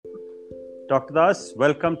Dr. Das,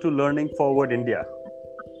 welcome to Learning Forward India.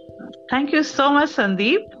 Thank you so much,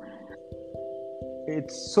 Sandeep.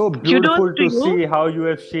 It's so beautiful to see how you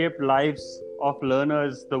have shaped lives of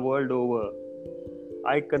learners the world over.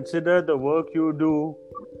 I consider the work you do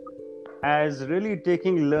as really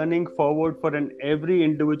taking learning forward for every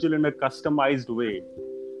individual in a customized way.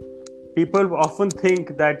 People often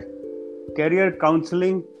think that career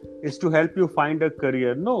counseling is to help you find a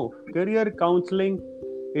career. No, career counseling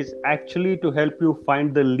is actually to help you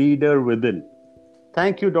find the leader within.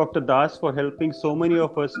 Thank you, Dr. Das, for helping so many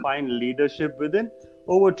of us find leadership within.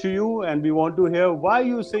 Over to you, and we want to hear why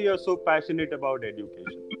you say you're so passionate about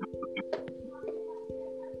education.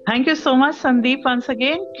 Thank you so much, Sandeep. Once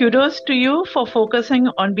again, kudos to you for focusing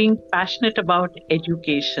on being passionate about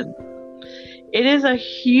education. It is a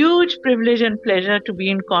huge privilege and pleasure to be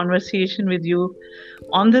in conversation with you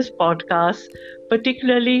on this podcast,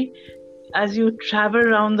 particularly as you travel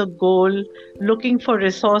around the goal looking for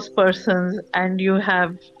resource persons and you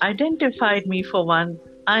have identified me for one.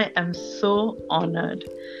 I am so honored.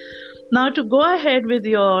 Now, to go ahead with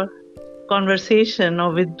your conversation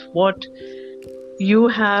or with what you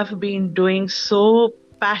have been doing so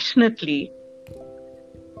passionately,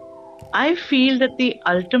 I feel that the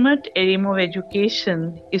ultimate aim of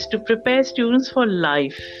education is to prepare students for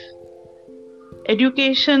life.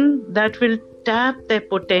 Education that will tap their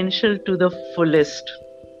potential to the fullest.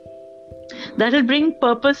 That will bring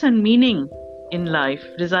purpose and meaning in life,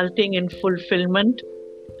 resulting in fulfillment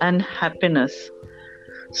and happiness.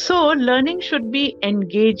 So, learning should be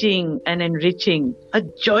engaging and enriching, a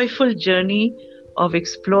joyful journey of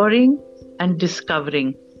exploring and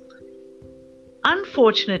discovering.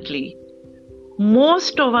 Unfortunately,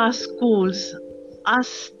 most of our schools are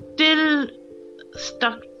still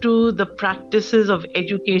stuck to the practices of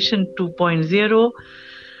Education 2.0,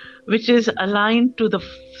 which is aligned to the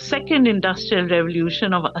second industrial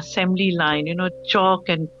revolution of assembly line, chalk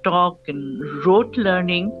and talk and rote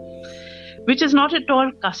learning, which is not at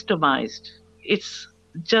all customized. It's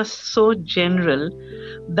just so general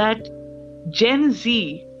that Gen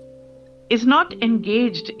Z is not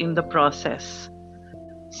engaged in the process.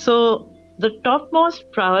 So the topmost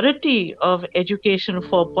priority of Education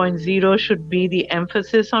 4.0 should be the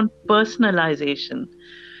emphasis on personalization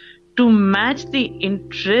to match the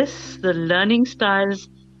interests, the learning styles,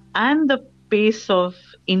 and the pace of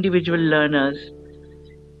individual learners.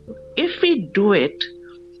 If we do it,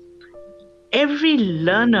 every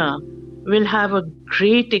learner will have a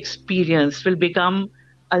great experience, will become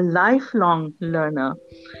a lifelong learner.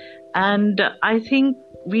 And I think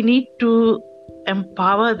we need to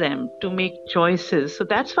empower them to make choices. So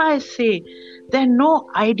that's why I say there are no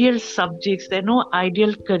ideal subjects, there are no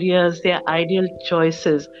ideal careers, there are ideal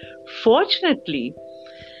choices. Fortunately,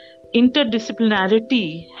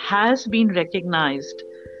 interdisciplinarity has been recognized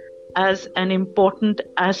as an important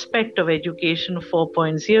aspect of Education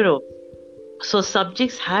 4.0. So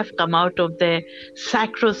subjects have come out of their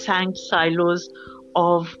sacrosanct silos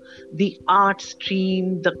of the art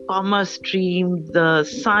stream, the commerce stream, the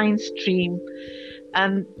science stream,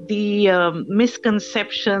 and the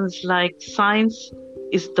misconceptions like science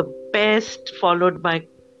is the best, followed by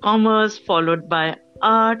commerce, followed by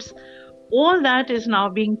arts. All that is now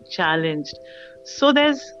being challenged. So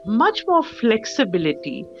there's much more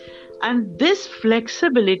flexibility, and this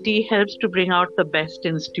flexibility helps to bring out the best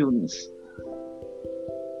in students.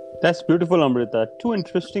 That's beautiful, Amrita. Two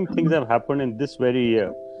interesting things have happened in this very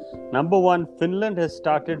year. Number one, Finland has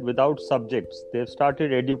started without subjects. They've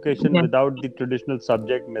started education without the traditional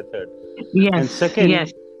subject method. Yes. And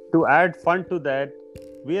second, to add fun to that,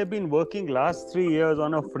 we have been working last 3 years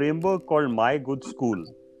on a framework called My Good School.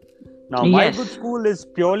 Now, My Good School is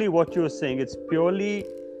purely what you're saying. It's purely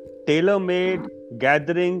tailor-made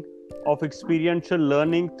gathering of experiential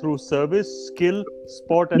learning through service, skill,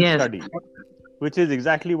 sport, and study, which is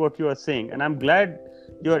exactly what you are saying. And I'm glad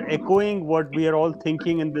you're echoing what we are all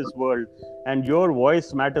thinking in this world, and your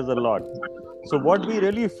voice matters a lot. So what we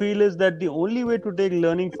really feel is that the only way to take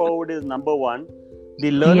learning forward is, number one,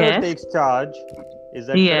 the learner takes charge. Is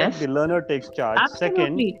that correct? The learner takes charge. Absolutely.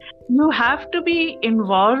 Second, you have to be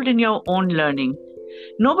involved in your own learning.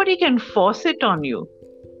 Nobody can force it on you.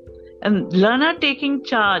 And learner taking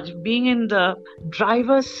charge, being in the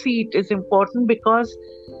driver's seat is important because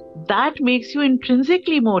that makes you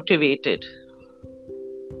intrinsically motivated.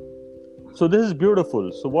 So this is beautiful.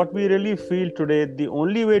 So what we really feel today, the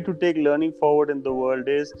only way to take learning forward in the world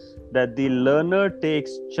is that the learner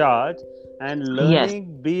takes charge, and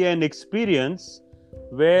learning be an experience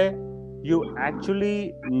where you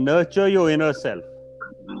actually nurture your inner self.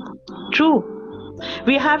 True.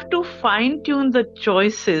 We have to fine-tune the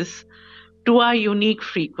choices to our unique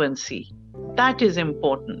frequency. That is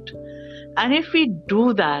important. And if we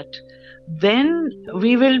do that, then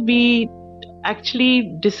we will be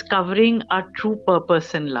actually discovering our true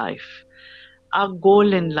purpose in life, our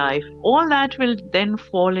goal in life. All that will then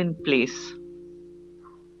fall in place.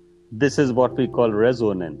 This is what we call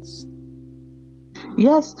resonance.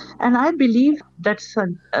 Yes, and I believe that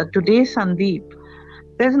today, Sandeep,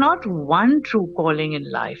 there's not one true calling in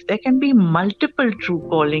life. There can be multiple true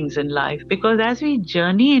callings in life, because as we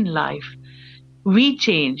journey in life, we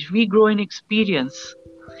change, we grow in experience,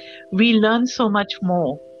 we learn so much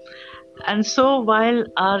more. And so while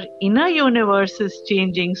our inner universe is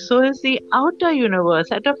changing, so is the outer universe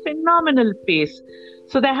at a phenomenal pace.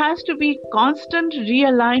 So there has to be constant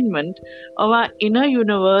realignment of our inner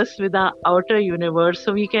universe with our outer universe,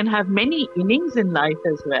 so we can have many innings in life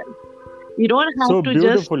as well. We don't have So to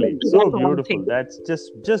beautifully, just so one beautiful. thing. That's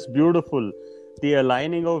just beautiful. The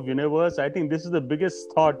aligning of universe. I think this is the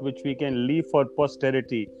biggest thought which we can leave for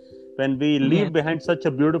posterity. When we leave Yeah. behind such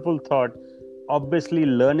a beautiful thought, obviously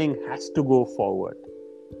learning has to go forward.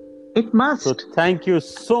 It must. So thank you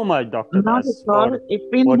so much, Dr. Not Das, at all. for It's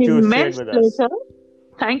been what an you shared immense with us. pleasure.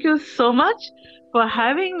 Thank you so much for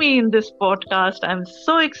having me in this podcast. I'm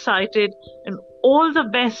so excited, and all the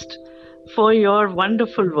best for your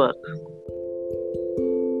wonderful work.